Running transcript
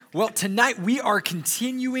Well, tonight we are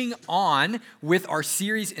continuing on with our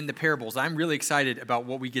series in the parables. I'm really excited about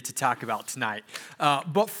what we get to talk about tonight.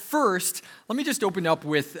 But first, let me just open up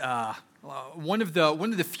with one of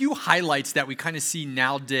the few highlights that we kind of see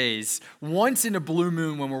nowadays, once in a blue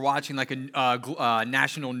moon when we're watching like a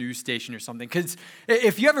national news station or something. Because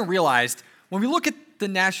if you haven't realized, when we look at the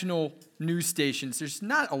national news stations, there's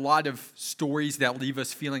not a lot of stories that leave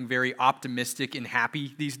us feeling very optimistic and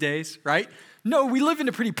happy these days, right? No, we live in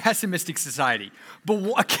a pretty pessimistic society.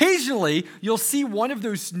 But occasionally, you'll see one of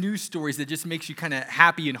those news stories that just makes you kind of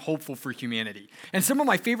happy and hopeful for humanity. And some of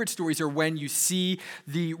my favorite stories are when you see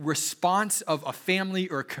the response of a family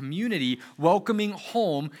or a community welcoming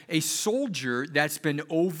home a soldier that's been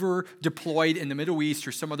over deployed in the Middle East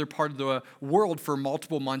or some other part of the world for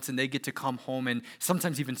multiple months, and they get to come home and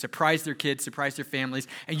sometimes even surprise their kids, surprise their families,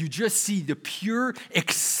 and you just see the pure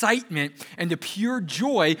excitement and the pure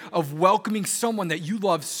joy of welcoming someone that you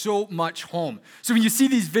love so much home. So when you see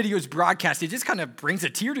these videos broadcast, it just kind of brings a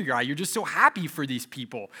tear to your eye. You're just so happy for these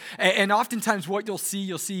people. And oftentimes what you'll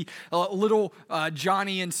see little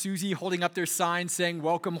Johnny and Susie holding up their signs saying,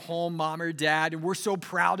 "Welcome home, Mom or Dad, and we're so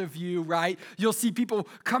proud of you," right? You'll see people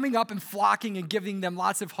coming up and flocking and giving them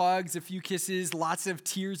lots of hugs, a few kisses, lots of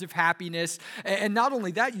tears of happiness. And not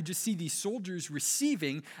only that, you just see these soldiers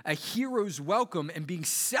receiving a hero's welcome and being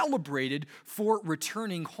celebrated for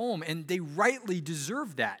returning home. And they rightly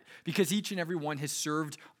deserve that because each and every one has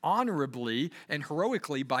served honorably and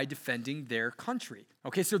heroically by defending their country.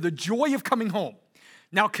 Okay, so the joy of coming home.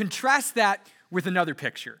 Now contrast that with another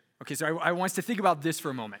picture. Okay, so I want us to think about this for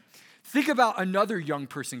a moment. Think about another young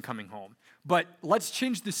person coming home, but let's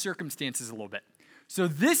change the circumstances a little bit. So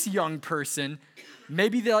this young person,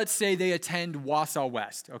 let's say they attend Wausau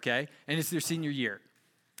West, okay, and it's their senior year.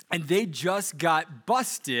 And they just got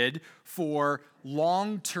busted for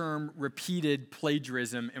long-term repeated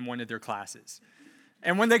plagiarism in one of their classes.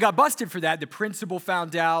 And when they got busted for that, the principal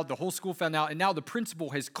found out, the whole school found out, and now the principal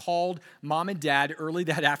has called Mom and Dad early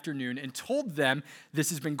that afternoon and told them this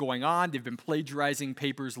has been going on. They've been plagiarizing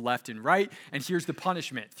papers left and right, and here's the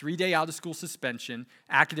punishment: 3-day out-of-school suspension,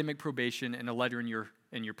 academic probation, and a letter in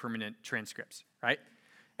your permanent transcripts, right?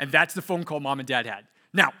 And that's the phone call Mom and Dad had.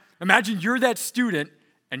 Now, imagine you're that student,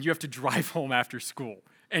 and you have to drive home after school.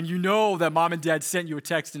 And you know that Mom and Dad sent you a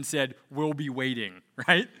text and said, "We'll be waiting,"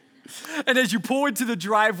 right? And as you pull into the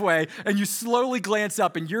driveway and you slowly glance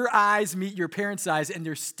up and your eyes meet your parents' eyes and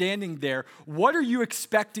they're standing there, what are you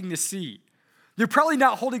expecting to see? They're probably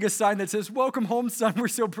not holding a sign that says, "Welcome home, son, we're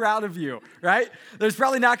so proud of you," right? There's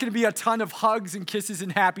probably not going to be a ton of hugs and kisses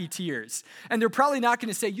and happy tears. And they're probably not going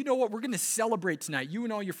to say, "You know what, we're going to celebrate tonight. You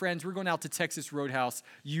and all your friends, we're going out to Texas Roadhouse.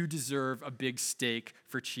 You deserve a big steak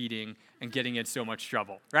for cheating and getting in so much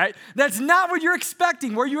trouble," right? That's not what you're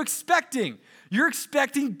expecting. What are you expecting? You're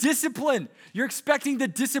expecting discipline. You're expecting the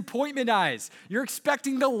disappointment eyes. You're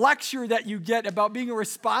expecting the lecture that you get about being a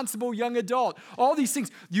responsible young adult. All these things.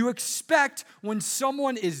 You expect when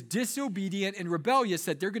someone is disobedient and rebellious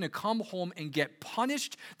that they're going to come home and get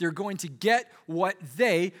punished. They're going to get what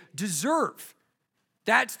they deserve.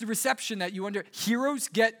 That's the reception that you under. Heroes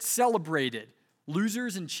get celebrated.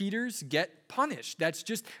 Losers and cheaters get punished. That's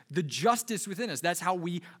just the justice within us. That's how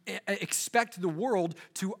we expect the world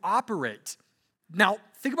to operate. Now,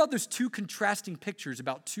 think about those two contrasting pictures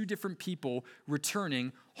about two different people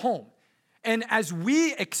returning home. And as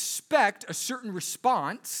we expect a certain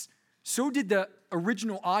response, so did the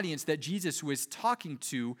original audience that Jesus was talking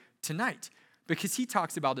to tonight, because he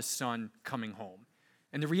talks about a son coming home.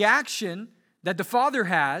 And the reaction that the father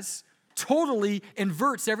has totally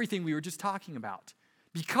inverts everything we were just talking about,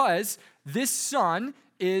 because this son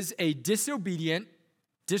is a disobedient,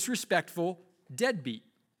 disrespectful deadbeat.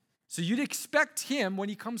 So you'd expect him, when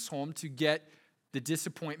he comes home, to get the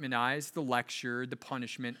disappointment eyes, the lecture, the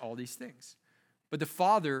punishment, all these things. But the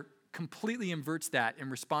father completely inverts that and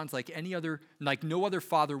responds like no other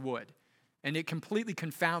father would. And it completely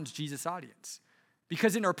confounds Jesus' audience.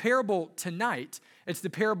 Because in our parable tonight, it's the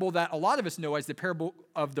parable that a lot of us know as the parable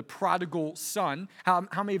of the prodigal son. How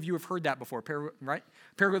many of you have heard that before? Right?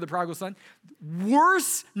 Parable of the prodigal son.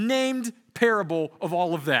 Worst named parable of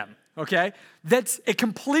all of them. Okay? It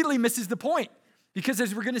completely misses the point. Because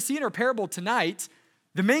as we're going to see in our parable tonight,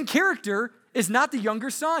 the main character is not the younger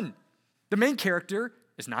son. The main character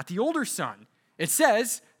is not the older son. It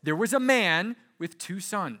says there was a man with 2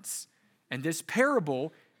 sons. And this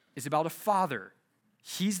parable is about a father.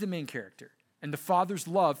 He's the main character. And the father's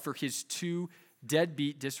love for his 2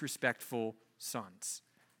 deadbeat, disrespectful sons.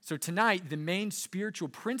 So tonight, the main spiritual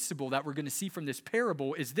principle that we're going to see from this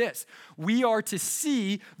parable is this. We are to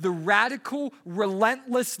see the radical,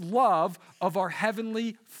 relentless love of our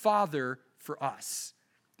Heavenly Father for us.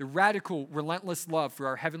 The radical, relentless love for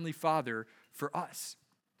our Heavenly Father for us.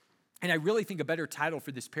 And I really think a better title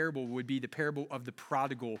for this parable would be the parable of the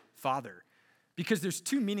prodigal father. Because there's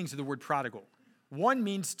two meanings of the word prodigal. One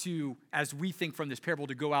means to, as we think from this parable,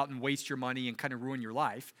 to go out and waste your money and kind of ruin your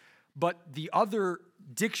life. But the other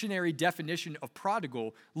dictionary definition of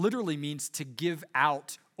prodigal literally means to give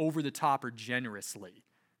out over the top or generously,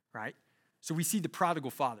 right? So we see the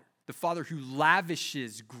prodigal father, the father who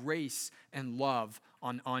lavishes grace and love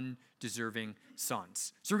on undeserving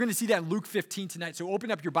sons. So we're going to see that in Luke 15 tonight. So open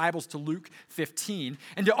up your Bibles to Luke 15.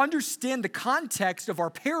 And to understand the context of our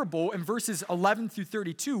parable in verses 11 through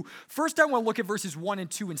 32, first I want to look at verses 1 and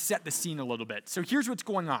 2 and set the scene a little bit. So here's what's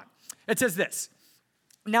going on. It says this.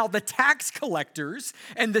 Now the tax collectors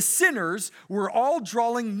and the sinners were all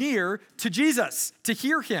drawing near to Jesus to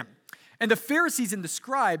hear him. And the Pharisees and the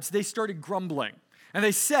scribes, they started grumbling. And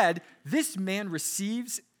they said, this man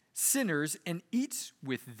receives sinners and eats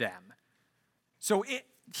with them. So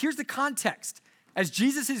here's the context. As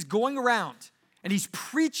Jesus is going around and he's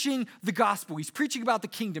preaching the gospel, he's preaching about the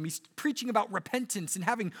kingdom, he's preaching about repentance and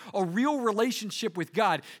having a real relationship with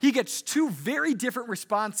God, he gets two very different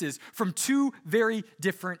responses from two very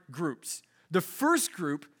different groups. The first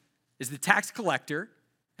group is the tax collector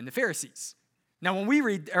and the Pharisees. Now, when we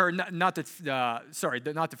read, or not the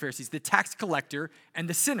Pharisees, the tax collector and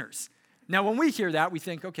the sinners. Now, when we hear that, we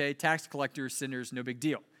think, okay, tax collectors, sinners, no big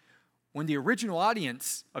deal. When the original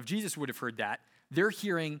audience of Jesus would have heard that, they're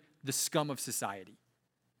hearing the scum of society.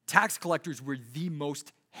 Tax collectors were the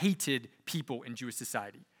most hated people in Jewish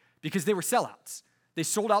society because they were sellouts. They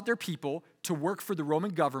sold out their people to work for the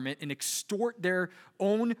Roman government and extort their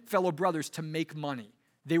own fellow brothers to make money.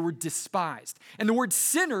 They were despised. And the word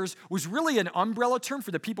sinners was really an umbrella term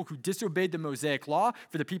for the people who disobeyed the Mosaic law,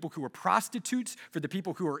 for the people who were prostitutes, for the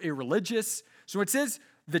people who were irreligious. So it says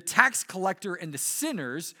the tax collector and the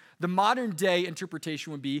sinners, the modern day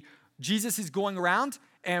interpretation would be Jesus is going around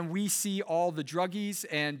and we see all the druggies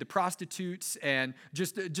and the prostitutes and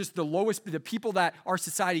just the lowest, the people that our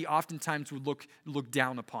society oftentimes would look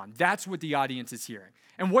down upon. That's what the audience is hearing.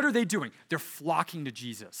 And what are they doing? They're flocking to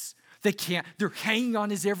Jesus. They're hanging on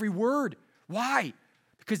his every word. Why?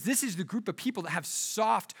 Because this is the group of people that have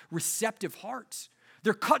soft, receptive hearts.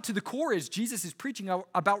 They're cut to the core as Jesus is preaching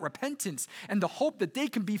about repentance and the hope that they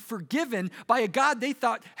can be forgiven by a God they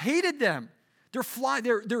thought hated them.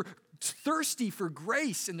 They're thirsty for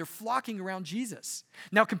grace and they're flocking around Jesus.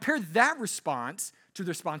 Now compare that response to the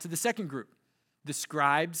response of the second group, the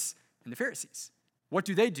scribes and the Pharisees. What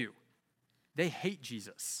do? They hate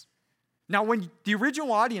Jesus. Now, when the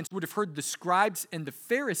original audience would have heard the scribes and the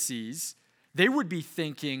Pharisees, they would be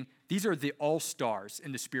thinking, these are the all-stars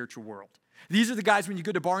in the spiritual world. These are the guys, when you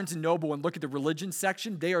go to Barnes & Noble and look at the religion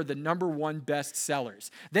section, they are the number one best sellers.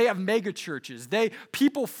 They have mega churches.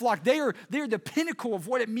 People flock. They are the pinnacle of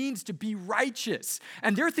what it means to be righteous.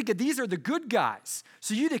 And they're thinking, these are the good guys.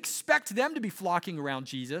 So you'd expect them to be flocking around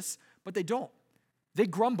Jesus, but they don't. They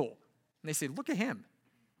grumble. And they say, look at him.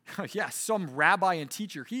 Yeah, some rabbi and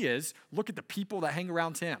teacher he is. Look at the people that hang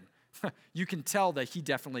around him. You can tell that he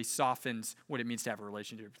definitely softens what it means to have a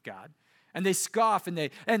relationship with God. And they scoff and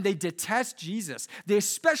they detest Jesus. They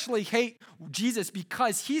especially hate Jesus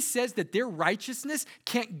because he says that their righteousness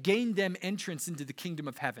can't gain them entrance into the kingdom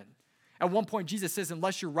of heaven. At one point, Jesus says,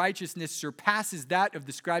 unless your righteousness surpasses that of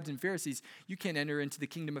the scribes and Pharisees, you can't enter into the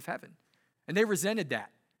kingdom of heaven. And they resented that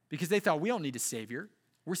because they thought, we don't need a savior.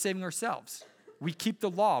 We're saving ourselves. We keep the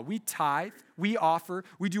law. We tithe. We offer.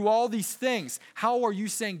 We do all these things. How are you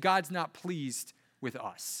saying God's not pleased with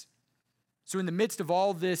us? So in the midst of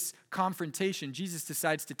all this confrontation, Jesus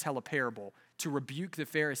decides to tell a parable to rebuke the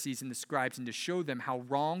Pharisees and the scribes and to show them how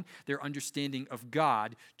wrong their understanding of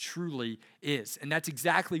God truly is. And that's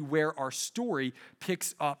exactly where our story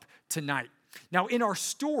picks up tonight. Now, in our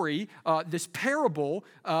story, this parable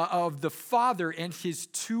of the father and his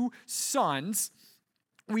two sons,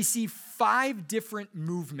 we see 5 different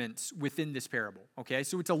movements within this parable, okay?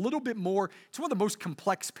 So it's a little bit more, it's one of the most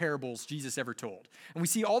complex parables Jesus ever told. And we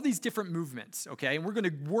see all these different movements, okay? And we're going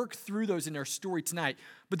to work through those in our story tonight.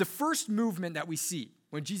 But the first movement that we see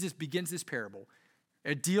when Jesus begins this parable,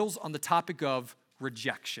 it deals on the topic of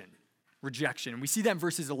rejection. Rejection. And we see that in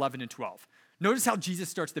verses 11 and 12. Notice how Jesus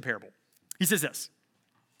starts the parable. He says this,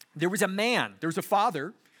 there was a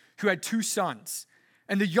father who had 2 sons.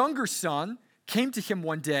 And the younger son came to him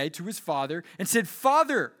one day, to his father, and said,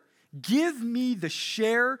 Father, give me the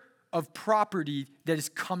share of property that is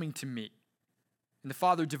coming to me. And the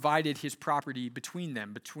father divided his property between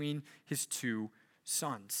them, between his two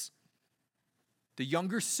sons. The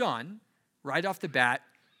younger son, right off the bat,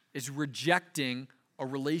 is rejecting a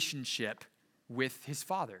relationship with his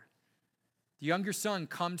father. The younger son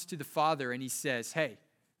comes to the father and he says, hey,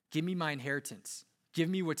 give me my inheritance. Give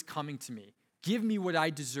me what's coming to me. Give me what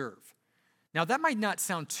I deserve. Now, that might not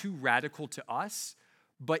sound too radical to us,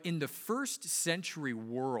 but in the first century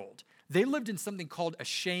world, they lived in something called a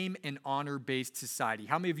shame and honor-based society.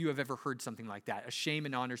 How many of you have ever heard something like that? A shame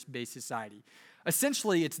and honor-based society.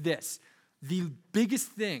 Essentially, it's this. The biggest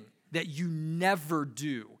thing that you never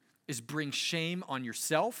do is bring shame on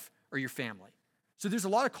yourself or your family. So there's a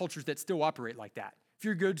lot of cultures that still operate like that. If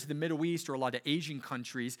you go to the Middle East or a lot of Asian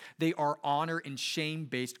countries, they are honor and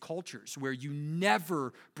shame-based cultures where you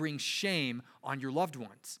never bring shame on your loved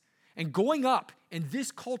ones. And going up in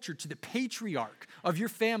this culture to the patriarch of your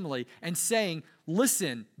family and saying,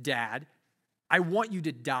 listen, Dad, I want you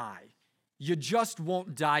to die. You just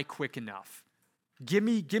won't die quick enough. Give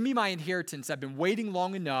me my inheritance. I've been waiting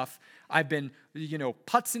long enough. I've been,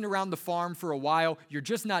 putzing around the farm for a while. You're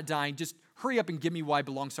just not dying. Just hurry up and give me what I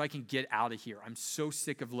belong so I can get out of here. I'm so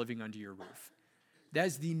sick of living under your roof. That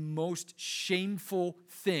is the most shameful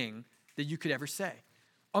thing that you could ever say.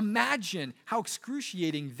 Imagine how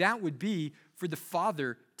excruciating that would be for the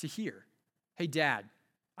father to hear. Hey, Dad,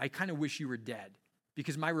 I kind of wish you were dead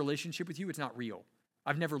because my relationship with you, it's not real.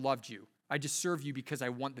 I've never loved you. I just serve you because I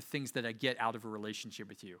want the things that I get out of a relationship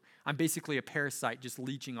with you. I'm basically a parasite just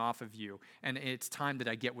leeching off of you, and it's time that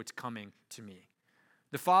I get what's coming to me.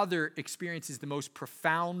 The father experiences the most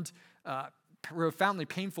profoundly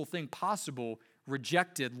painful thing possible,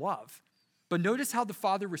 rejected love. But notice how the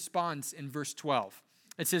father responds in verse 12.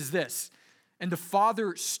 It says this, and the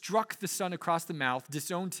father struck the son across the mouth,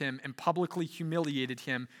 disowned him, and publicly humiliated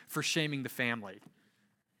him for shaming the family.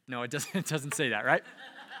 No, it doesn't say that, right?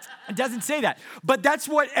 It doesn't say that. But that's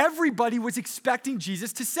what everybody was expecting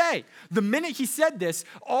Jesus to say. The minute he said this,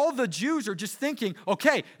 all the Jews are just thinking,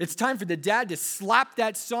 okay, it's time for the dad to slap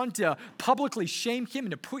that son, to publicly shame him,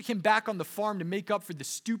 and to put him back on the farm to make up for the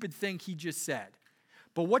stupid thing he just said.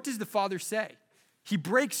 But what does the father say? He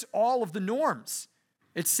breaks all of the norms.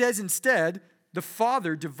 It says instead, the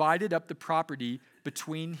father divided up the property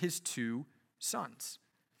between his two sons.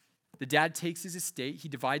 The dad takes his estate, he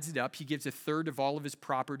divides it up, he gives a third of all of his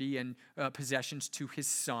property and possessions to his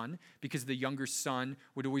son because the younger son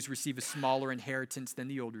would always receive a smaller inheritance than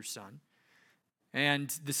the older son. And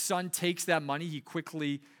the son takes that money, he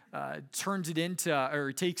quickly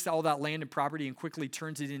takes all that land and property and quickly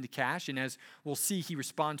turns it into cash. And as we'll see, he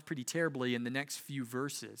responds pretty terribly in the next few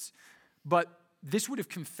verses. But this would have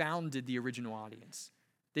confounded the original audience.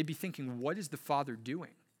 They'd be thinking, what is the father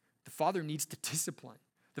doing? The father needs to discipline.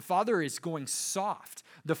 The father is going soft.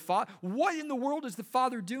 What in the world is the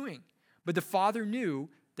father doing? But the father knew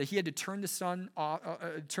that he had to turn the son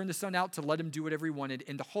out to let him do whatever he wanted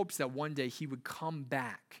in the hopes that one day he would come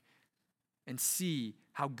back and see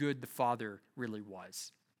how good the father really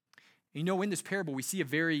was. In this parable, we see a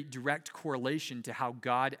very direct correlation to how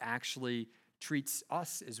God actually treats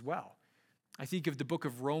us as well. I think of the book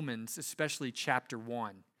of Romans, especially chapter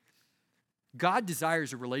 1. God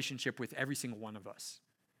desires a relationship with every single one of us.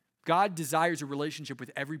 God desires a relationship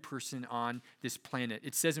with every person on this planet.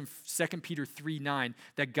 It says in 2 Peter 3:9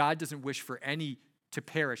 that God doesn't wish for any to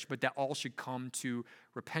perish, but that all should come to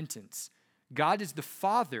repentance. God is the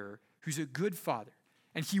Father who's a good Father,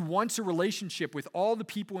 and he wants a relationship with all the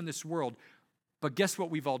people in this world. But guess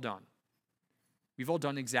what we've all done? We've all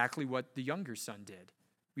done exactly what the younger son did.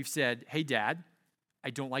 We've said, hey, Dad,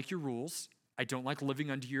 I don't like your rules. I don't like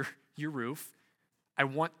living under your roof. I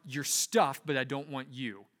want your stuff, but I don't want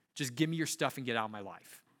you. Just give me your stuff and get out of my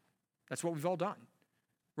life. That's what we've all done.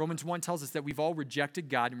 Romans 1 tells us that we've all rejected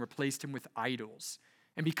God and replaced him with idols.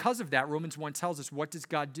 And because of that, Romans 1 tells us, what does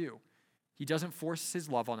God do? He doesn't force his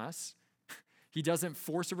love on us. He doesn't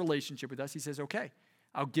force a relationship with us. He says, okay,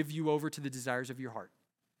 I'll give you over to the desires of your heart.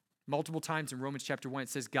 Multiple times in Romans chapter 1, it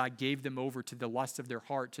says God gave them over to the lust of their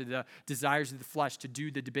heart, to the desires of the flesh, to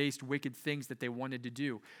do the debased, wicked things that they wanted to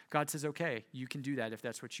do. God says, okay, you can do that if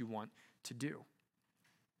that's what you want to do.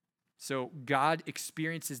 So God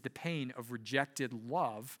experiences the pain of rejected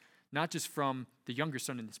love, not just from the younger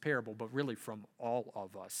son in this parable, but really from all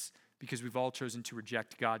of us, because we've all chosen to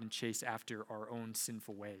reject God and chase after our own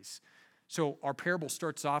sinful ways. So our parable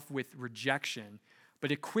starts off with rejection,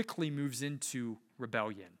 but it quickly moves into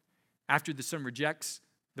rebellion. After the son rejects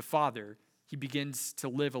the father, he begins to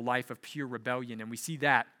live a life of pure rebellion, and we see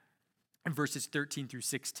that in verses 13 through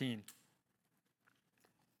 16.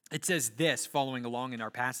 It says this, following along in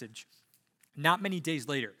our passage, not many days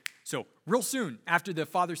later. So real soon after the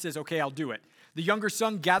father says, okay, I'll do it, the younger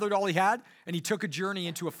son gathered all he had, and he took a journey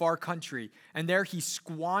into a far country. And there he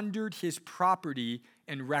squandered his property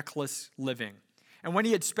in reckless living. And when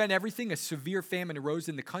he had spent everything, a severe famine arose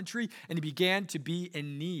in the country, and he began to be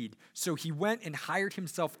in need. So he went and hired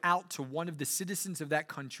himself out to one of the citizens of that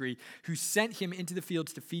country, who sent him into the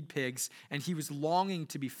fields to feed pigs. And he was longing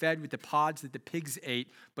to be fed with the pods that the pigs ate,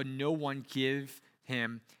 but no one gave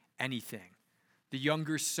him anything. The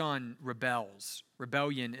younger son rebels.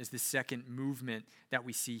 Rebellion is the second movement that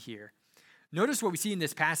we see here. Notice what we see in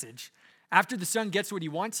this passage. After the son gets what he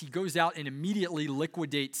wants, he goes out and immediately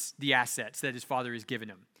liquidates the assets that his father has given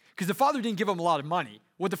him. Because the father didn't give him a lot of money.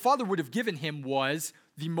 What the father would have given him was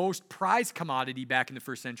the most prized commodity back in the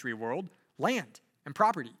first century world, land and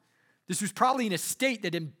property. This was probably an estate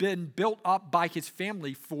that had been built up by his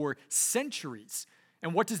family for centuries.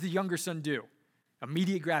 And what does the younger son do?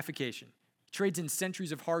 Immediate gratification. Trades in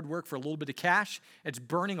centuries of hard work for a little bit of cash. It's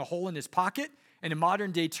burning a hole in his pocket. And in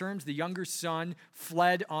modern day terms, the younger son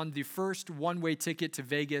fled on the first one-way ticket to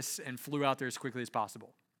Vegas and flew out there as quickly as possible,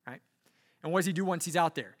 right? And what does he do once he's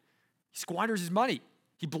out there? He squanders his money.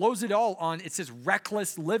 He blows it all on, it says,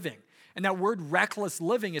 reckless living. And that word reckless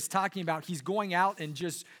living is talking about he's going out and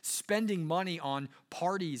just spending money on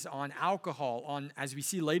parties, on alcohol, on, as we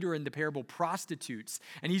see later in the parable, prostitutes.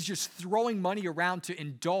 And he's just throwing money around to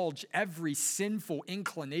indulge every sinful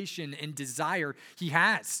inclination and desire he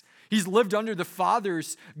has. He's lived under the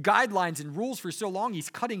father's guidelines and rules for so long, he's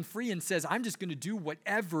cutting free and says, I'm just going to do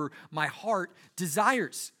whatever my heart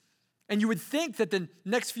desires. And you would think that the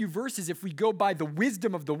next few verses, if we go by the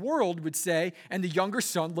wisdom of the world, would say, and the younger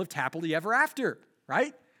son lived happily ever after,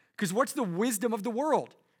 right? Because what's the wisdom of the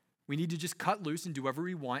world? We need to just cut loose and do whatever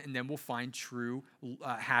we want, and then we'll find true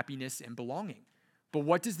happiness and belonging. But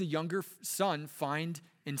what does the younger son find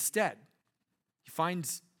instead? He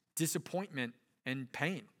finds disappointment and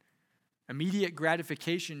pain. Immediate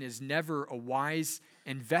gratification is never a wise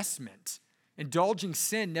investment. Indulging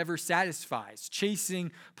sin never satisfies.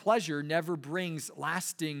 Chasing pleasure never brings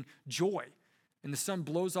lasting joy. And the son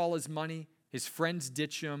blows all his money. His friends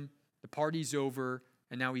ditch him. The party's over.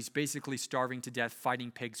 And now he's basically starving to death,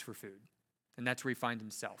 fighting pigs for food. And that's where he finds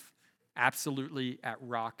himself. Absolutely at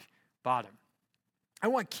rock bottom. I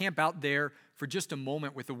want to camp out there for just a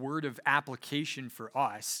moment with a word of application for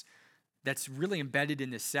us that's really embedded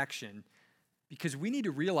in this section. Because we need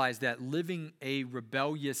to realize that living a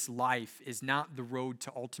rebellious life is not the road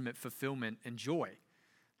to ultimate fulfillment and joy.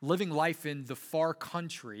 Living life in the far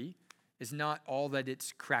country is not all that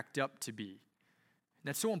it's cracked up to be. And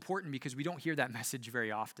that's so important because we don't hear that message very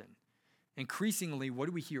often. Increasingly, what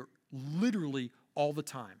do we hear literally all the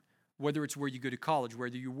time? Whether it's where you go to college,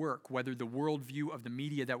 whether you work, whether the worldview of the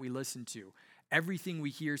media that we listen to, everything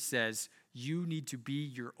we hear says you need to be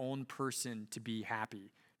your own person to be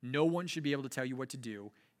happy. No one should be able to tell you what to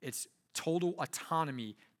do. It's total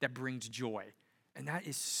autonomy that brings joy. And that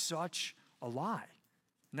is such a lie.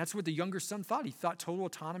 And that's what the younger son thought. He thought total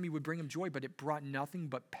autonomy would bring him joy, but it brought nothing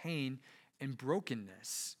but pain and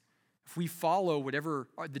brokenness. If we follow whatever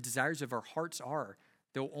the desires of our hearts are,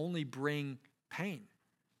 they'll only bring pain,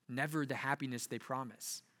 never the happiness they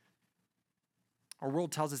promise. Our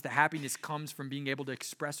world tells us that happiness comes from being able to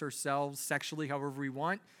express ourselves sexually however we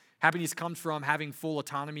want. Happiness comes from having full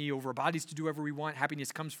autonomy over our bodies to do whatever we want.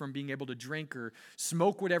 Happiness comes from being able to drink or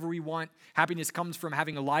smoke whatever we want. Happiness comes from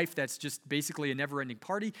having a life that's just basically a never-ending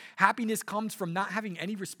party. Happiness comes from not having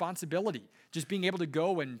any responsibility, just being able to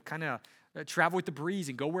go and kind of travel with the breeze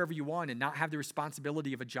and go wherever you want and not have the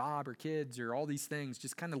responsibility of a job or kids or all these things.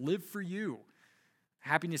 Just kind of live for you.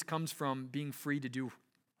 Happiness comes from being free to do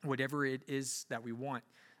whatever it is that we want.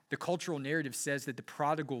 The cultural narrative says that the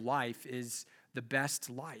prodigal life is the best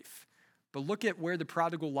life. But look at where the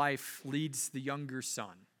prodigal life leads the younger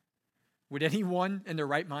son. Would anyone in their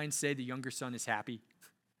right mind say the younger son is happy?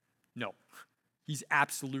 No. He's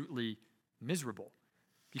absolutely miserable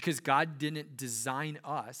because God didn't design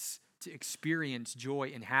us to experience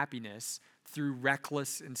joy and happiness through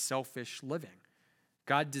reckless and selfish living.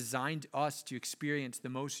 God designed us to experience the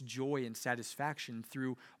most joy and satisfaction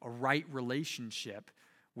through a right relationship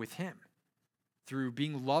with Him, through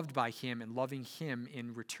being loved by Him and loving Him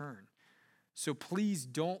in return. So please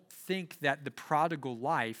don't think that the prodigal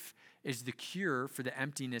life is the cure for the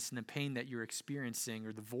emptiness and the pain that you're experiencing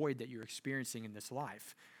or the void that you're experiencing in this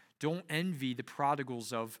life. Don't envy the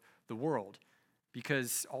prodigals of the world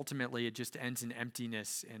because ultimately it just ends in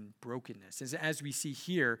emptiness and brokenness. As we see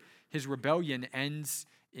here, his rebellion ends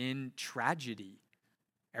in tragedy.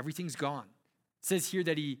 Everything's gone. It says here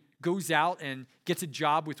that he goes out and gets a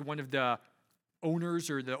job with one of the owners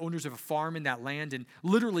or the owners of a farm in that land. And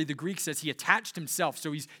literally the Greek says he attached himself.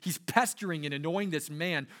 So he's pestering and annoying this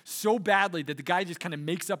man so badly that the guy just kind of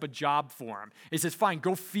makes up a job for him. He says, fine,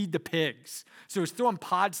 go feed the pigs. So he's throwing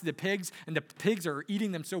pods to the pigs, and the pigs are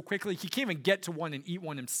eating them so quickly, he can't even get to one and eat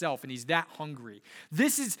one himself, and he's that hungry.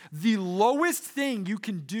 This is the lowest thing you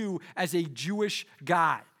can do as a Jewish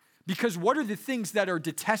guy. Because what are the things that are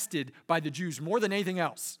detested by the Jews more than anything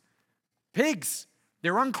else? Pigs.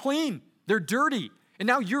 They're unclean. They're dirty. And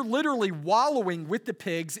now you're literally wallowing with the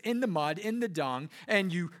pigs in the mud, in the dung,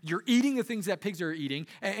 and you're eating the things that pigs are eating,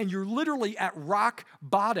 and you're literally at rock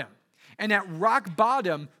bottom. And at rock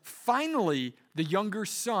bottom, finally, the younger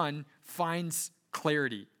son finds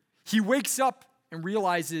clarity. He wakes up and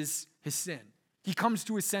realizes his sin. He comes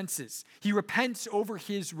to his senses. He repents over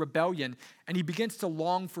his rebellion, and he begins to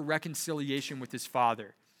long for reconciliation with his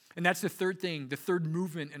father. And that's the third thing, the third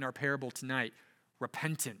movement in our parable tonight,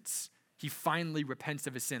 repentance. He finally repents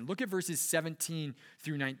of his sin. Look at verses 17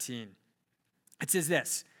 through 19. It says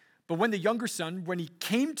this, but when the younger son, when he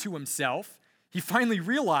came to himself, he finally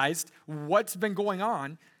realized what's been going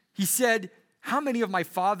on. He said, how many of my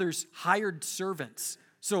father's hired servants,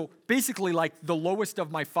 so basically like the lowest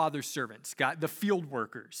of my father's servants, the field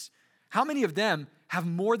workers, how many of them have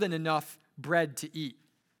more than enough bread to eat?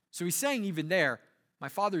 So he's saying even there, my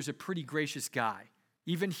father's a pretty gracious guy.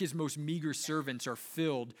 Even his most meager servants are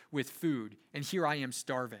filled with food, and here I am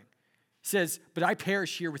starving. He says, but I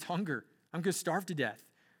perish here with hunger. I'm going to starve to death.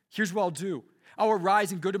 Here's what I'll do. I'll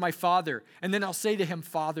arise and go to my father, and then I'll say to him,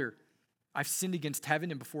 Father, I've sinned against heaven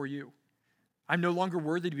and before you. I'm no longer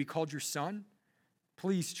worthy to be called your son.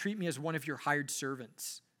 Please treat me as one of your hired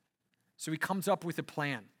servants. So he comes up with a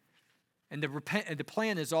plan. And the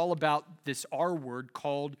plan is all about this R word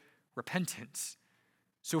called repentance.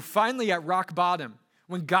 So finally at rock bottom,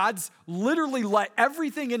 when God's literally let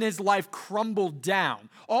everything in his life crumble down,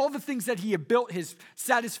 all the things that he had built his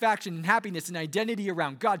satisfaction and happiness and identity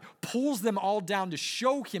around, God pulls them all down to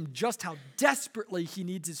show him just how desperately he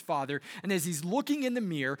needs his father. And as he's looking in the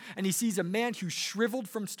mirror and he sees a man who's shriveled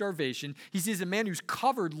from starvation, he sees a man who's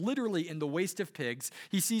covered literally in the waste of pigs,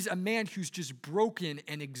 he sees a man who's just broken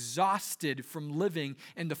and exhausted from living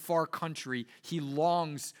in the far country, he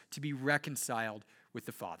longs to be reconciled with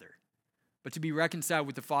the Father. But to be reconciled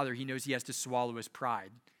with the Father, he knows he has to swallow his pride,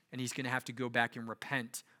 and he's going to have to go back and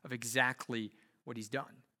repent of exactly what he's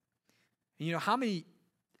done. And you know, how many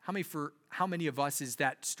of us is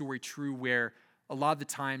that story true where a lot of the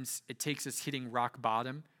times it takes us hitting rock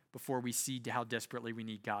bottom before we see how desperately we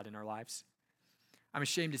need God in our lives? I'm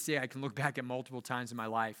ashamed to say I can look back at multiple times in my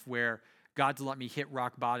life where God's let me hit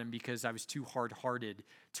rock bottom because I was too hard-hearted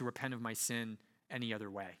to repent of my sin any other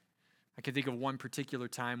way. I can think of one particular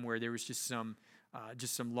time where there was just some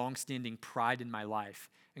long-standing pride in my life,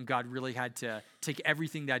 and God really had to take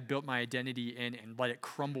everything that I'd built my identity in and let it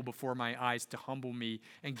crumble before my eyes to humble me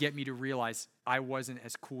and get me to realize I wasn't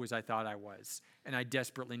as cool as I thought I was, and I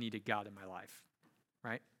desperately needed God in my life,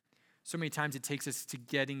 right? So many times it takes us to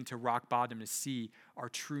getting to rock bottom to see our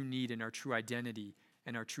true need and our true identity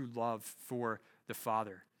and our true love for the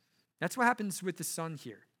Father. That's what happens with the Son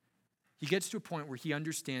here. He gets to a point where he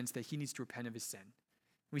understands that he needs to repent of his sin.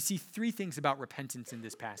 We see three things about repentance in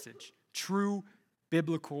this passage. True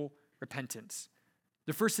biblical repentance.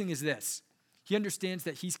 The first thing is this. He understands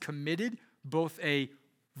that he's committed both a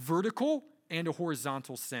vertical and a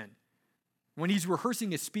horizontal sin. When he's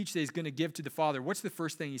rehearsing his speech that he's going to give to the Father, what's the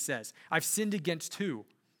first thing he says? I've sinned against who?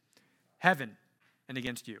 Heaven and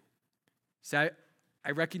against you. So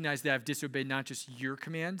I recognize that I've disobeyed not just your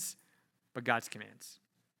commands, but God's commands.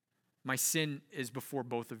 My sin is before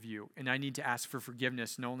both of you, and I need to ask for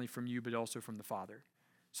forgiveness not only from you, but also from the Father.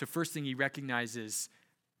 So first thing he recognizes,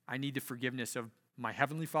 I need the forgiveness of my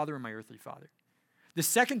heavenly Father and my earthly father. The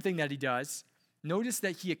second thing that he does, notice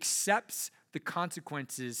that he accepts the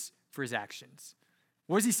consequences for his actions.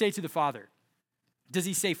 What does he say to the Father? Does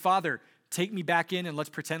he say, Father, take me back in and let's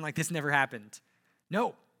pretend like this never happened?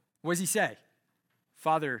 No. What does he say?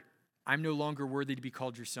 Father, I'm no longer worthy to be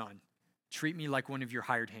called your son. Treat me like one of your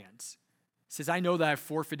hired hands. He says, I know that I've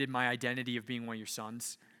forfeited my identity of being one of your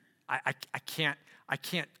sons. I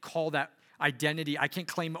can't call that identity. I can't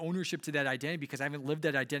claim ownership to that identity because I haven't lived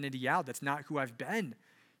that identity out. That's not who I've been.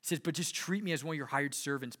 He says, but just treat me as one of your hired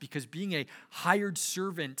servants, because being a hired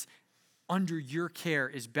servant under your care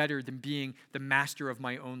is better than being the master of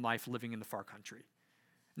my own life living in the far country.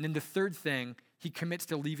 And then the third thing, he commits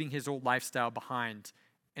to leaving his old lifestyle behind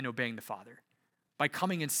and obeying the Father. By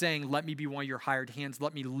coming and saying, let me be one of your hired hands,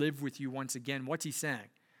 let me live with you once again. What's he saying?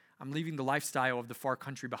 I'm leaving the lifestyle of the far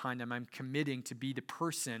country behind him. I'm committing to be the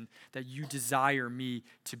person that you desire me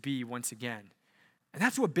to be once again. And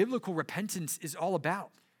that's what biblical repentance is all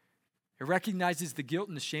about. It recognizes the guilt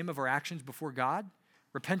and the shame of our actions before God.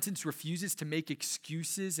 Repentance refuses to make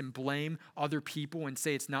excuses and blame other people and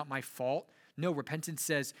say it's not my fault. No, repentance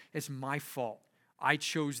says it's my fault. I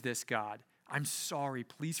chose this, God. I'm sorry.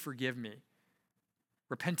 Please forgive me.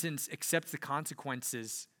 Repentance accepts the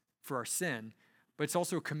consequences for our sin, but it's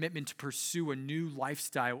also a commitment to pursue a new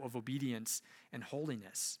lifestyle of obedience and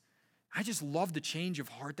holiness. I just love the change of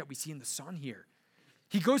heart that we see in the Son here.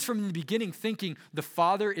 He goes from the beginning thinking the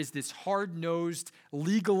Father is this hard-nosed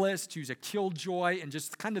legalist who's a killjoy and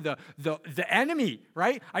just kind of the enemy,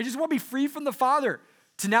 right? I just want to be free from the Father.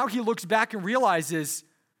 To now he looks back and realizes,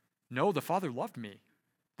 no, the Father loved me.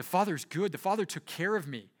 The Father's good. The Father took care of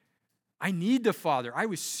me. I need the Father. I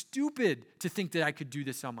was stupid to think that I could do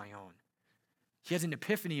this on my own. He has an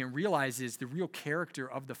epiphany and realizes the real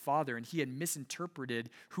character of the Father, and he had misinterpreted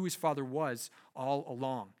who his Father was all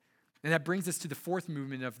along. And that brings us to the fourth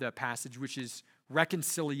movement of the passage, which is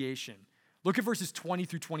reconciliation. Look at verses 20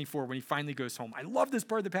 through 24 when he finally goes home. I love this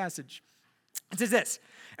part of the passage. It says this,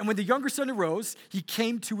 and when the younger son arose, he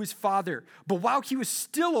came to his father. But while he was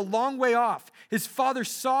still a long way off, his father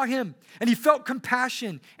saw him, and he felt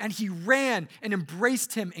compassion, and he ran and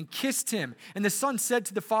embraced him and kissed him. And the son said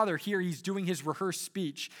to the father, here he's doing his rehearsed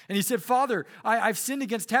speech, and he said, Father, I've sinned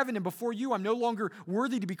against heaven, and before you I'm no longer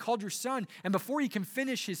worthy to be called your son. And before he can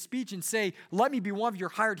finish his speech and say, let me be one of your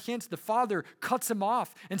hired hands, the father cuts him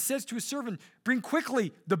off and says to his servant, bring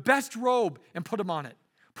quickly the best robe and put him on it.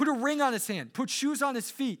 Put a ring on his hand, put shoes on his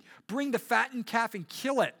feet, bring the fattened calf and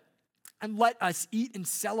kill it, and let us eat and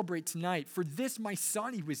celebrate tonight. For this my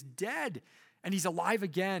son, he was dead, and he's alive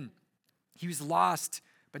again. He was lost,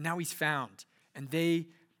 but now he's found. And they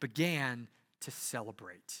began to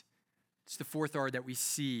celebrate. It's the fourth R that we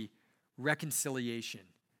see, reconciliation.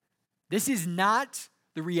 This is not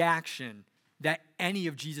the reaction that any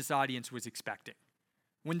of Jesus' audience was expecting.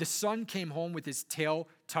 When the son came home with his tail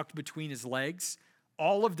tucked between his legs,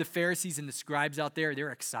 all of the Pharisees and the scribes out there, they're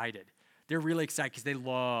excited. They're really excited because they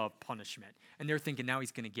love punishment. And they're thinking, now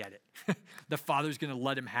he's going to get it. The Father's going to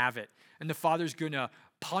let him have it. And the Father's going to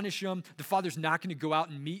punish him. The Father's not going to go out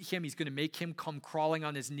and meet him. He's going to make him come crawling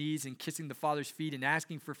on his knees and kissing the Father's feet and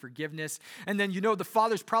asking for forgiveness. And then, the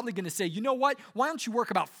Father's probably going to say, you know what? Why don't you work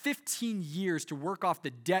about 15 years to work off the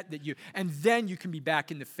debt and then you can be back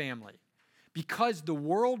in the family. Because the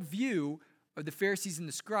worldview of the Pharisees and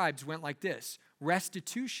the scribes went like this.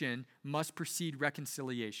 Restitution must precede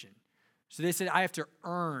reconciliation. So they said, I have to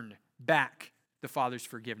earn back the Father's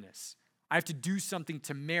forgiveness. I have to do something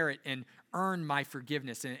to merit and earn my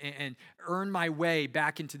forgiveness and earn my way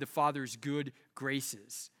back into the Father's good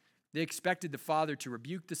graces. They expected the Father to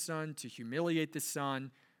rebuke the Son, to humiliate the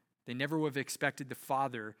Son. They never would have expected the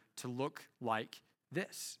Father to look like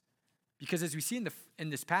this. Because as we see in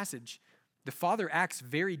this passage, the Father acts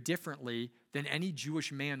very differently than any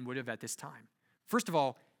Jewish man would have at this time. First of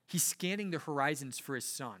all, he's scanning the horizons for his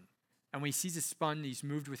son. And when he sees his son, he's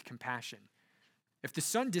moved with compassion. If the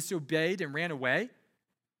son disobeyed and ran away,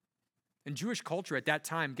 in Jewish culture at that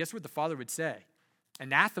time, guess what the father would say?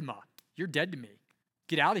 Anathema, you're dead to me.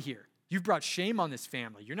 Get out of here. You've brought shame on this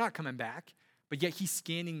family. You're not coming back. But yet he's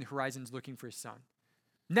scanning the horizons looking for his son.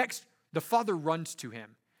 Next, the father runs to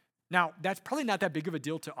him. Now, that's probably not that big of a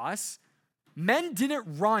deal to us. Men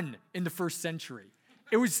didn't run in the first century.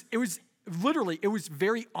 It was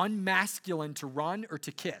very unmasculine to run or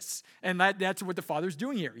to kiss. And that's what the Father's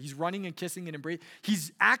doing here. He's running and kissing and embracing.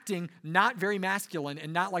 He's acting not very masculine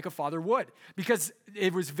and not like a father would. Because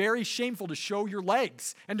it was very shameful to show your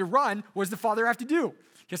legs. And to run, what does the father have to do?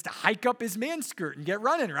 He has to hike up his man skirt and get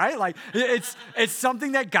running, right? Like it's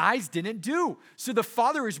something that guys didn't do. So the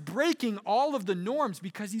father is breaking all of the norms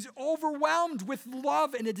because he's overwhelmed with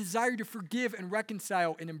love and a desire to forgive and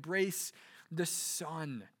reconcile and embrace the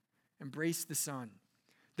son. Embrace the son.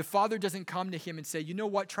 The father doesn't come to him and say, you know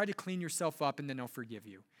what, try to clean yourself up and then I'll forgive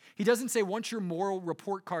you. He doesn't say once your moral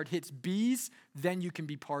report card hits B's, then you can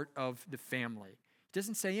be part of the family. He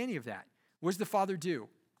doesn't say any of that. What does the father do?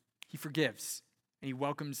 He forgives and he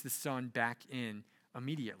welcomes the son back in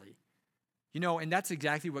immediately. And that's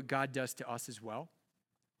exactly what God does to us as well.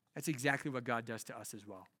 That's exactly what God does to us as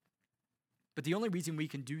well. But the only reason we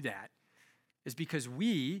can do that is because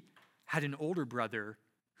we had an older brother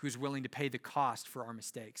who's willing to pay the cost for our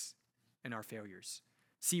mistakes and our failures.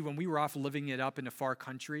 See, when we were off living it up in a far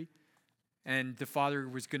country and the father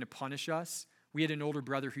was going to punish us, we had an older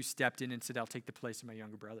brother who stepped in and said, I'll take the place of my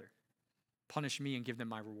younger brother. Punish me and give them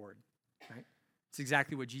my reward, right? It's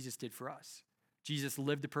exactly what Jesus did for us. Jesus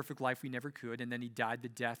lived the perfect life we never could, and then he died the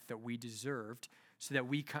death that we deserved so that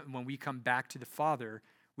when we come back to the Father,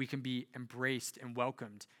 we can be embraced and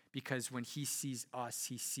welcomed, because when he sees us,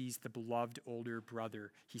 he sees the beloved older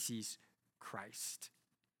brother. He sees Christ.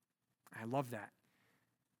 I love that.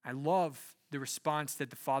 I love the response that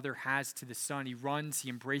the Father has to the Son. He runs, he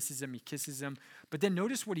embraces him, he kisses him. But then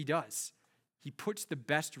notice what he does. He puts the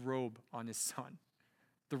best robe on his Son,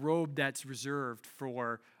 the robe that's reserved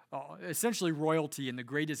for essentially royalty and the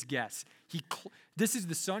greatest guests. This is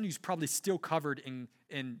the Son who's probably still covered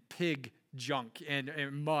in pig junk and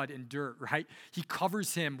mud and dirt, right? He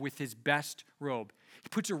covers him with his best robe. He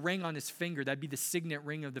puts a ring on his finger. That'd be the signet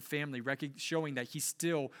ring of the family, showing that he's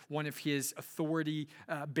still one of his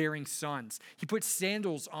authority-bearing sons. He puts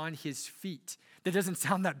sandals on his feet. That doesn't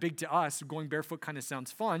sound that big to us. Going barefoot kind of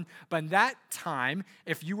sounds fun. But in that time,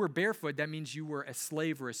 if you were barefoot, that means you were a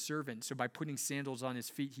slave or a servant. So by putting sandals on his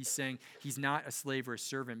feet, he's saying he's not a slave or a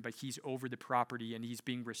servant, but he's over the property and he's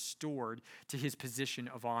being restored to his position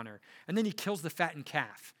of honor. And then he kills the fattened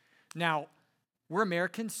calf. Now, we're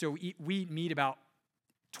Americans, so we eat meat about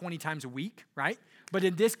 20 times a week, right? But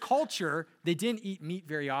in this culture, they didn't eat meat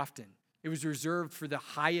very often. It was reserved for the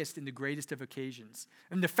highest and the greatest of occasions.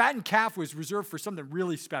 And the fattened calf was reserved for something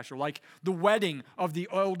really special, like the wedding of the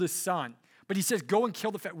oldest son. But he says, go and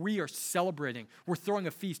kill the fat. We are celebrating. We're throwing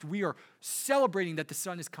a feast. We are celebrating that the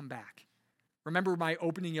son has come back. Remember my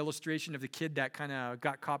opening illustration of the kid that kind of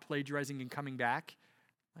got caught plagiarizing and coming back?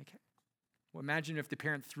 Well, imagine if the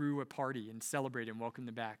parent threw a party and celebrated and welcomed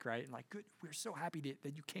them back, right? And good, we're so happy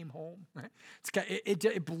that you came home. Right?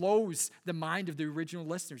 It blows the mind of the original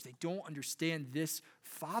listeners. They don't understand this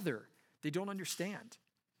Father. They don't understand.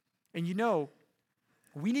 And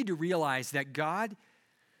we need to realize that God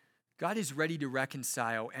is ready to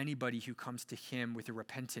reconcile anybody who comes to him with a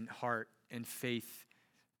repentant heart and faith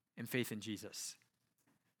in Jesus.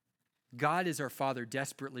 God, as our Father,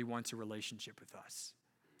 desperately wants a relationship with us.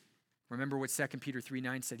 Remember what 2 Peter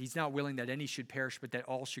 3:9 said. He's not willing that any should perish, but that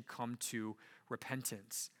all should come to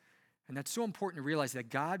repentance. And that's so important to realize, that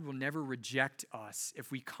God will never reject us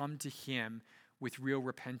if we come to him with real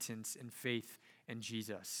repentance and faith in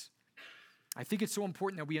Jesus. I think it's so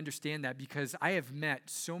important that we understand that, because I have met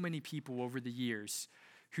so many people over the years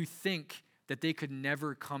who think that they could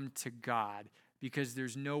never come to God because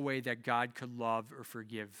there's no way that God could love or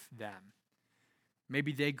forgive them.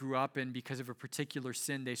 Maybe they grew up and because of a particular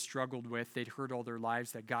sin they struggled with, they'd heard all their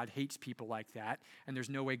lives that God hates people like that, and there's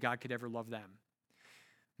no way God could ever love them.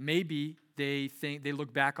 Maybe they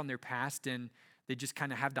look back on their past and they just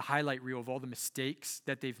kind of have the highlight reel of all the mistakes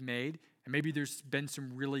that they've made, and maybe there's been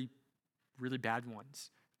some really, really bad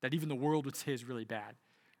ones that even the world would say is really bad.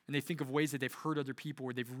 And they think of ways that they've hurt other people,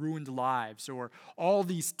 or they've ruined lives, or all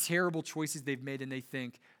these terrible choices they've made, and they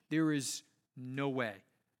think, there is no way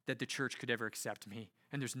that the church could ever accept me.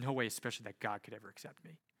 And there's no way, especially, that God could ever accept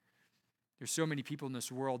me. There's so many people in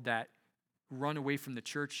this world that run away from the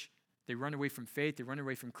church. They run away from faith. They run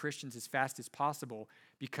away from Christians as fast as possible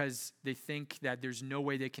because they think that there's no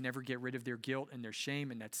way they can ever get rid of their guilt and their shame,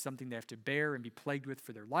 and that's something they have to bear and be plagued with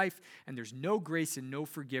for their life, and there's no grace and no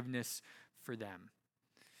forgiveness for them.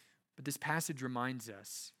 But this passage reminds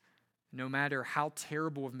us, no matter how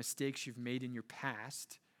terrible of mistakes you've made in your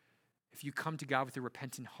past, if you come to God with a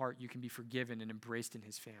repentant heart, you can be forgiven and embraced in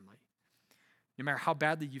his family. No matter how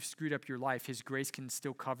badly you've screwed up your life, his grace can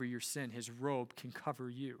still cover your sin. His robe can cover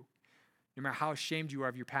you. No matter how ashamed you are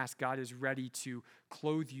of your past, God is ready to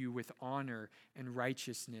clothe you with honor and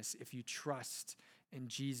righteousness if you trust in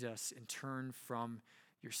Jesus and turn from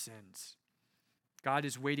your sins. God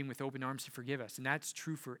is waiting with open arms to forgive us, and that's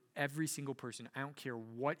true for every single person. I don't care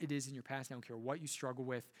what it is in your past. I don't care what you struggle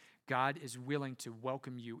with. God is willing to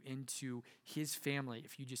welcome you into his family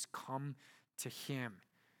if you just come to him.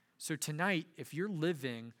 So tonight, if you're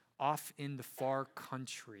living off in the far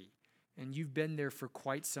country and you've been there for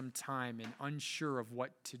quite some time and unsure of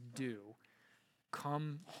what to do,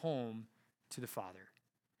 come home to the Father.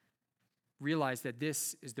 Realize that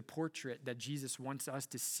this is the portrait that Jesus wants us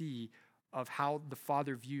to see of how the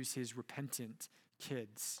Father views his repentant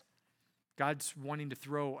kids. God's wanting to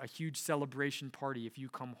throw a huge celebration party if you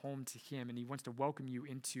come home to him, and he wants to welcome you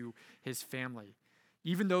into his family.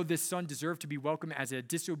 Even though this son deserved to be welcomed as a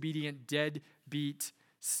disobedient, deadbeat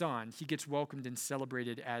son, he gets welcomed and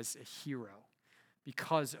celebrated as a hero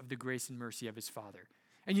because of the grace and mercy of his Father.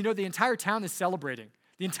 And the entire town is celebrating.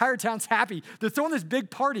 The entire town's happy. They're throwing this big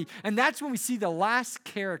party, and that's when we see the last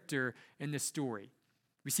character in this story.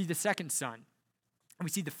 We see the second son, and we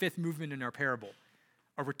see the fifth movement in our parable,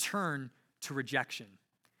 a return to rejection.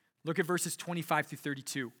 Look at verses 25 through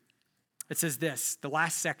 32. It says this, the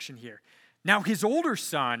last section here. Now his older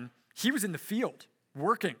son, he was in the field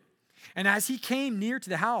working. And as he came near to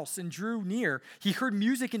the house and drew near, he heard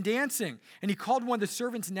music and dancing. And he called one of the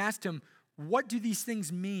servants and asked him, "What do these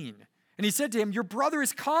things mean?" And he said to him, "Your brother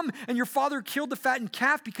has come, and your father killed the fattened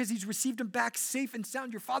calf because he's received him back safe and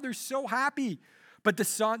sound. Your father is so happy." But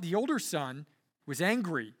the older son, was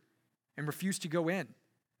angry and refused to go in.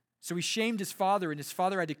 So he shamed his father, and his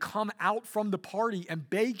father had to come out from the party and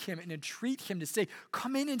beg him and entreat him to say,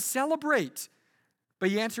 "Come in and celebrate." But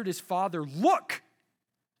he answered his father, "Look,"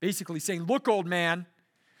 basically saying, "Look, old man,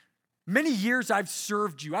 many years I've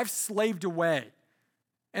served you. I've slaved away.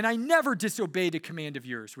 And I never disobeyed a command of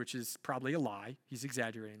yours," which is probably a lie. He's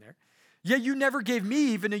exaggerating there. "Yet you never gave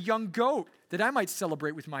me even a young goat that I might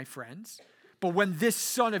celebrate with my friends. But when this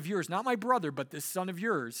son of yours," not my brother, but this son of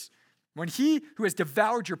yours, "when he who has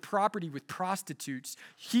devoured your property with prostitutes,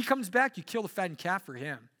 he comes back, you kill the fattened calf for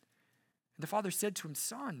him." And the father said to him,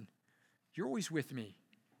 "Son, you're always with me,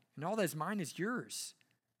 and all that is mine is yours.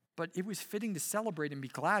 But it was fitting to celebrate and be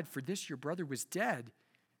glad, for this your brother was dead,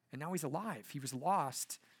 and now he's alive. He was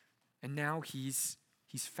lost, and now he's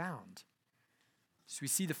found." So we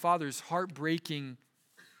see the father's heartbreaking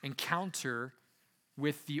encounter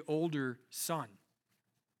with the older son,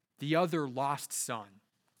 the other lost son,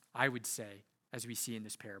 I would say, as we see in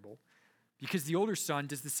this parable. Because the older son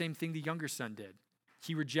does the same thing the younger son did.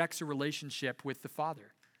 He rejects a relationship with the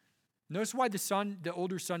father. Notice why the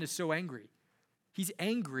older son is so angry. He's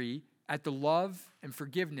angry at the love and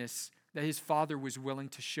forgiveness that his father was willing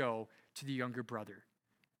to show to the younger brother.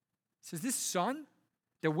 It says, this son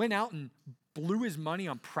that went out and blew his money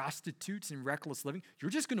on prostitutes and reckless living,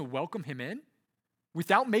 you're just going to welcome him in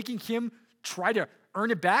without making him try to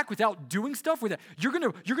earn it back, without doing stuff with it? You're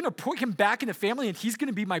going to put him back in the family and he's going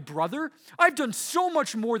to be my brother? I've done so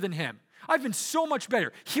much more than him. I've been so much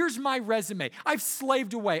better. Here's my resume. I've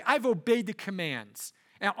slaved away. I've obeyed the commands.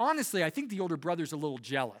 And honestly, I think the older brother's a little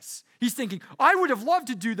jealous. He's thinking, I would have loved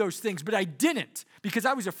to do those things, but I didn't because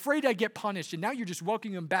I was afraid I'd get punished. And now you're just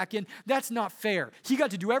welcoming him back in. That's not fair. He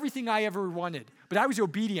got to do everything I ever wanted, but I was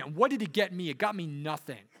obedient. What did it get me? It got me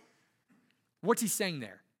nothing. What's he saying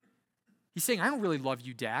there? He's saying, I don't really love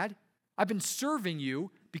you, Dad. I've been serving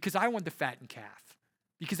you because I want the fattened calf,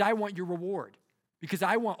 because I want your reward, because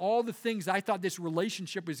I want all the things I thought this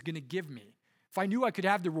relationship was going to give me. If I knew I could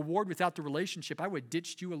have the reward without the relationship, I would have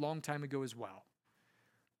ditched you a long time ago as well.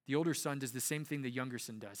 The older son does the same thing the younger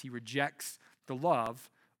son does. He rejects the love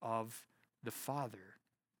of the father.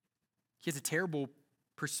 He has a terrible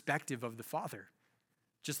perspective of the father.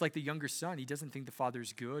 Just like the younger son, he doesn't think the father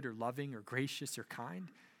is good or loving or gracious or kind.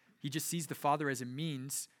 He just sees the father as a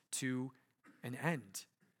means to an end.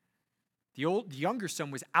 The younger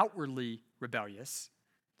son was outwardly rebellious.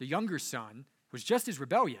 The younger son was just as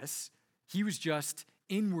rebellious. He was just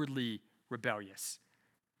inwardly rebellious.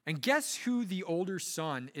 And guess who the older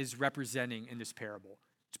son is representing in this parable?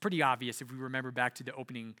 It's pretty obvious if we remember back to the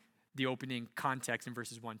opening context in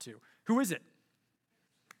verses 1-2. Who is it?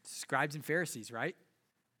 Scribes and Pharisees, right?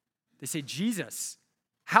 They say, Jesus,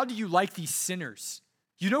 how do you like these sinners?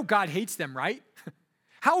 You know God hates them, right?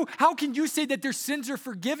 How can you say that their sins are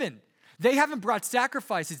forgiven? They haven't brought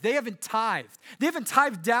sacrifices. They haven't tithed. They haven't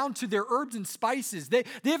tithed down to their herbs and spices. They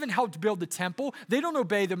haven't helped build the temple. They don't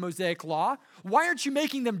obey the Mosaic law. Why aren't you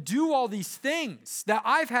making them do all these things that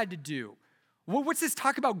I've had to do? Well, what's this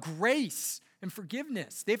talk about grace and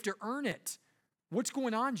forgiveness? They have to earn it. What's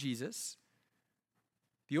going on, Jesus?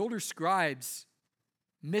 The older scribes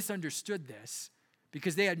misunderstood this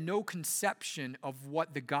because they had no conception of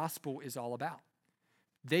what the gospel is all about.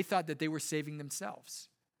 They thought that they were saving themselves.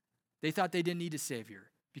 They thought they didn't need a savior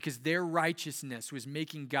because their righteousness was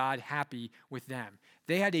making God happy with them.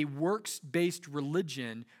 They had a works-based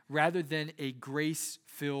religion rather than a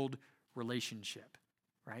grace-filled relationship,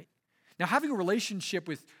 right? Now, having a relationship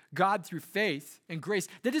with God through faith and grace,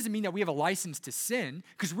 that doesn't mean that we have a license to sin,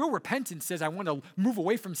 because real repentance says I want to move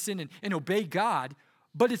away from sin and obey God.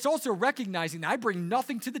 But it's also recognizing that I bring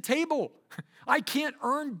nothing to the table. I can't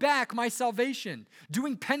earn back my salvation.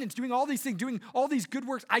 Doing penance, doing all these things, doing all these good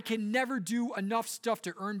works, I can never do enough stuff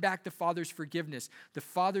to earn back the Father's forgiveness. The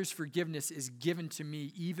Father's forgiveness is given to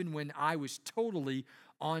me even when I was totally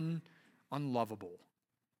unlovable.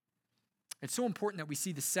 It's so important that we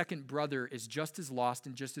see the second brother is just as lost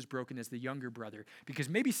and just as broken as the younger brother, because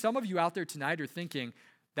maybe some of you out there tonight are thinking,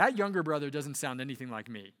 that younger brother doesn't sound anything like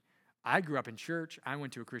me. I grew up in church. I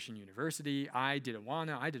went to a Christian university. I did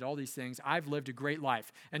Awana. I did all these things. I've lived a great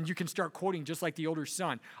life. And you can start quoting just like the older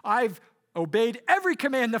son. I've obeyed every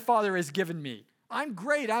command the Father has given me. I'm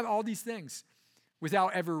great. I'm all these things.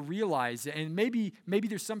 without ever realizing. And maybe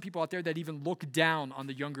there's some people out there that even look down on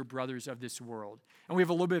the younger brothers of this world. And we have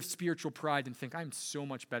a little bit of spiritual pride and think, I'm so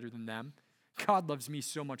much better than them. God loves me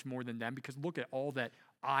so much more than them because look at all that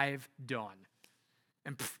I've done.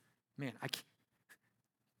 And man,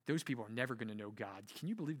 those people are never going to know God. Can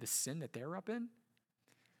you believe the sin that they're up in?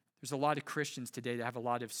 There's a lot of Christians today that have a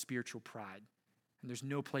lot of spiritual pride, and there's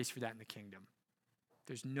no place for that in the kingdom.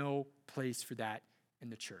 There's no place for that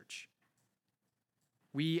in the church.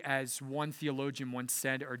 We, as one theologian once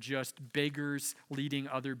said, are just beggars leading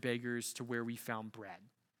other beggars to where we found bread,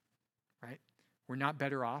 right? We're not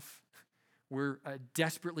better off. We're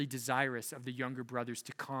desperately desirous of the younger brothers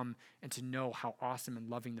to come and to know how awesome and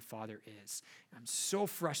loving the Father is. And I'm so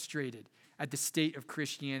frustrated at the state of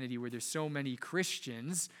Christianity where there's so many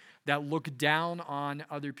Christians that look down on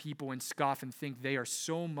other people and scoff and think they are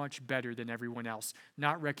so much better than everyone else,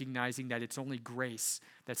 not recognizing that it's only grace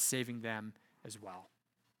that's saving them as well.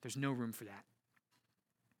 There's no room for that.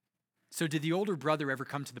 So did the older brother ever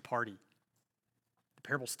come to the party? The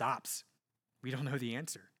parable stops. We don't know the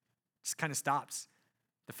answer. It just kind of stops.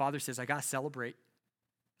 The father says, I got to celebrate.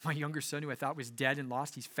 My younger son who I thought was dead and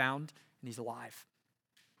lost, he's found and he's alive.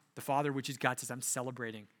 The Father, which is God, says, I'm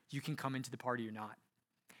celebrating. You can come into the party or not.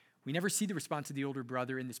 We never see the response of the older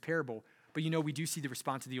brother in this parable, but we do see the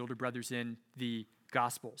response of the older brothers in the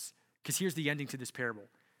Gospels. Because here's the ending to this parable.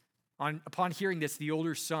 Upon hearing this, the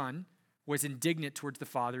older son was indignant towards the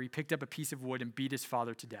father. He picked up a piece of wood and beat his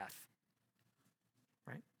father to death.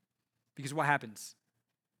 Right? Because what happens?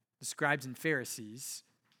 The scribes and Pharisees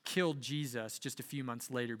killed Jesus just a few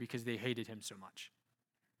months later because they hated him so much.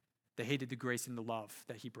 They hated the grace and the love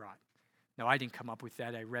that he brought. Now, I didn't come up with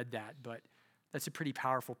that. I read that, but that's a pretty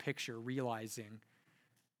powerful picture, realizing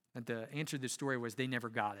that the answer to the story was they never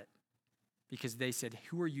got it because they said,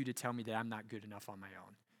 who are you to tell me that I'm not good enough on my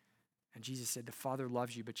own? And Jesus said, the Father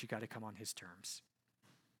loves you, but you got to come on his terms.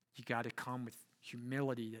 You got to come with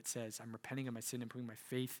humility that says, I'm repenting of my sin and putting my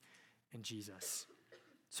faith in Jesus.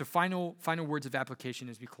 So final words of application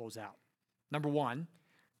as we close out. Number one,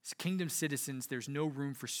 as kingdom citizens, there's no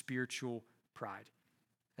room for spiritual pride.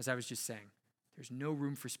 As I was just saying, there's no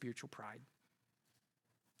room for spiritual pride.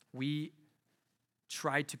 We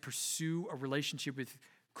try to pursue a relationship with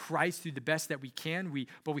Christ through the best that we can,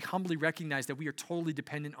 but we humbly recognize that we are totally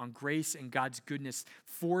dependent on grace and God's goodness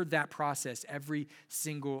for that process every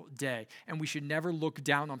single day. And we should never look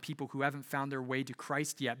down on people who haven't found their way to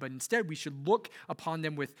Christ yet, but instead we should look upon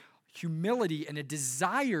them with humility and a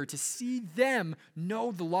desire to see them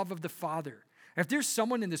know the love of the Father. If there's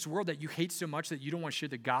someone in this world that you hate so much that you don't want to share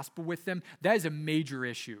the gospel with them, that is a major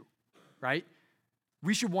issue, right?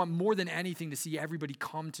 We should want more than anything to see everybody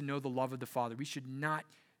come to know the love of the Father. We should not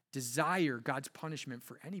desire God's punishment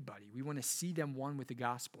for anybody. We want to see them one with the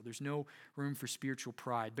gospel. There's no room for spiritual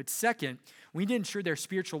pride. But second, we need to ensure their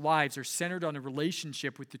spiritual lives are centered on a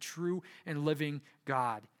relationship with the true and living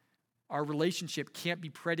God. Our relationship can't be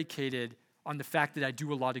predicated on the fact that I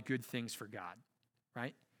do a lot of good things for God,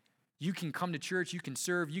 right? You can come to church, you can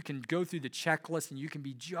serve, you can go through the checklist, and you can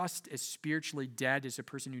be just as spiritually dead as a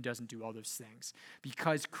person who doesn't do all those things.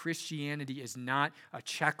 Because Christianity is not a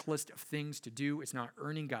checklist of things to do. It's not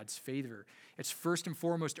earning God's favor. It's first and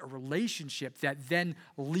foremost a relationship that then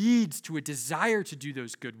leads to a desire to do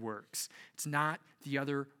those good works. It's not the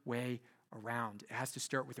other way around. It has to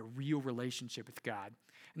start with a real relationship with God.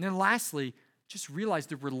 And then lastly, just realize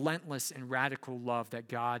the relentless and radical love that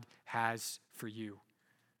God has for you.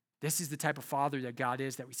 This is the type of Father that God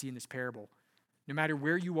is that we see in this parable. No matter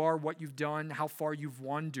where you are, what you've done, how far you've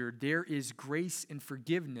wandered, there is grace and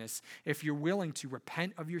forgiveness if you're willing to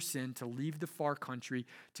repent of your sin, to leave the far country,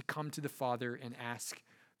 to come to the Father and ask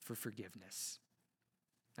for forgiveness.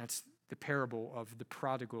 That's the parable of the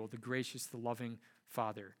prodigal, the gracious, the loving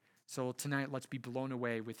Father. So tonight, let's be blown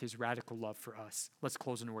away with his radical love for us. Let's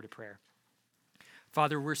close in a word of prayer.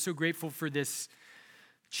 Father, we're so grateful for this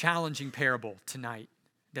challenging parable tonight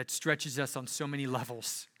that stretches us on so many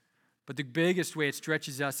levels. But the biggest way it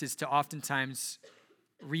stretches us is to oftentimes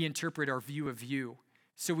reinterpret our view of you.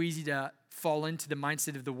 So easy to fall into the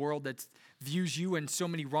mindset of the world that views you in so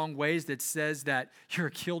many wrong ways, that says that you're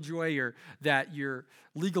a killjoy or that you're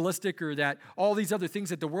legalistic or that all these other things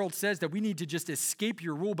that the world says that we need to just escape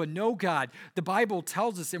your rule. But no, God, the Bible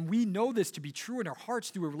tells us, and we know this to be true in our hearts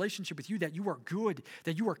through a relationship with you, that you are good,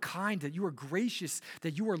 that you are kind, that you are gracious,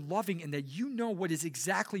 that you are loving, and that you know what is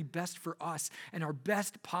exactly best for us. And our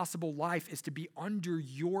best possible life is to be under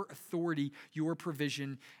your authority, your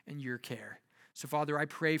provision, and your care. So, Father, I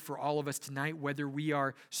pray for all of us tonight, whether we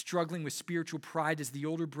are struggling with spiritual pride as the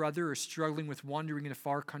older brother or struggling with wandering in a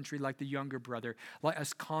far country like the younger brother, let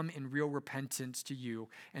us come in real repentance to you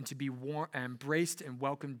and to be embraced and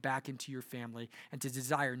welcomed back into your family and to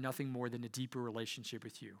desire nothing more than a deeper relationship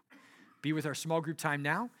with you. Be with our small group time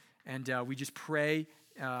now, and we just pray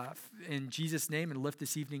in Jesus' name and lift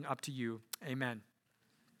this evening up to you. Amen.